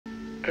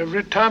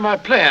Every time I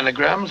play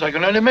anagrams, I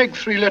can only make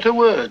three-letter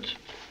words.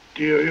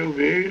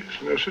 D-O-U-B is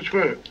no such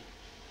word.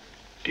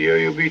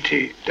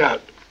 D-O-U-B-T,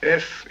 doubt.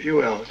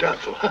 F-U-L,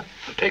 doubtful. I'll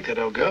take that,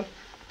 old girl.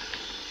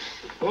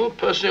 Well,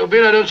 personally,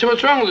 O'Bean, I don't see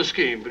what's wrong with the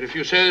scheme. But if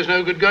you say there's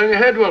no good going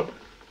ahead, well,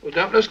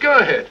 doubtless go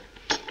ahead.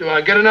 Do I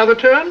get another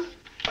turn?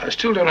 I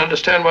still don't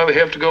understand why we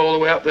have to go all the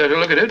way up there to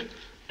look at it.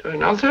 Do I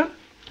another turn?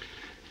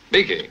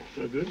 Beaky,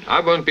 No good.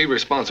 I won't be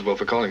responsible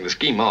for calling the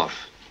scheme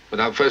off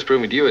without first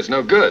proving to you it's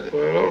no good.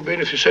 Well, O'Bean,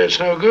 if you say it's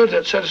no good,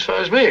 that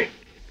satisfies me.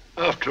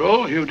 After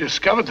all, you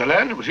discovered the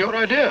land. It was your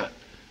idea.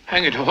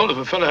 Hang it all, if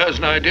a fellow has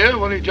an idea,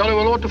 well, he jolly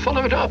well ought to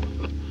follow it up.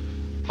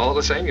 All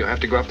the same, you have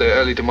to go up there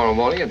early tomorrow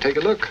morning and take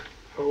a look.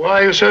 Well,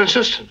 why are you so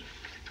insistent?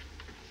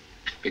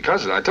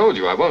 Because, as I told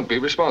you, I won't be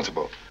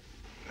responsible.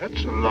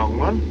 That's a long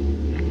one.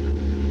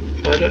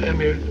 I don't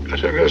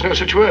there's no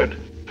such word.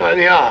 By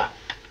the hour.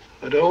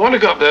 I don't want to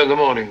go up there in the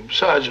morning.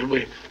 Besides, it'll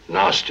be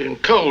nasty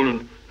and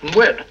cold and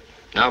wet.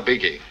 Now,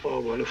 Beaky. Oh,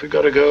 well, if we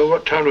got to go,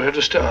 what time do we have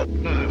to start?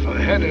 Now, if I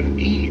had an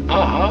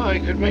E-R, I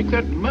could make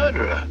that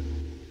murderer.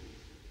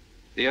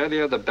 The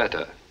earlier, the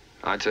better.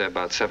 I'd say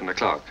about 7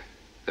 o'clock.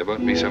 There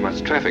won't be so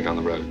much traffic on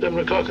the road. 7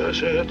 o'clock, I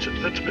say.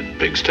 That's a bit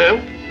big stale.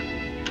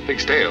 Big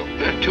stale.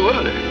 Yeah, too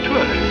early. Too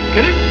early.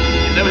 Get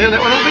it? You never hear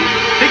that one, O'Bean?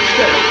 Big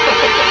stale.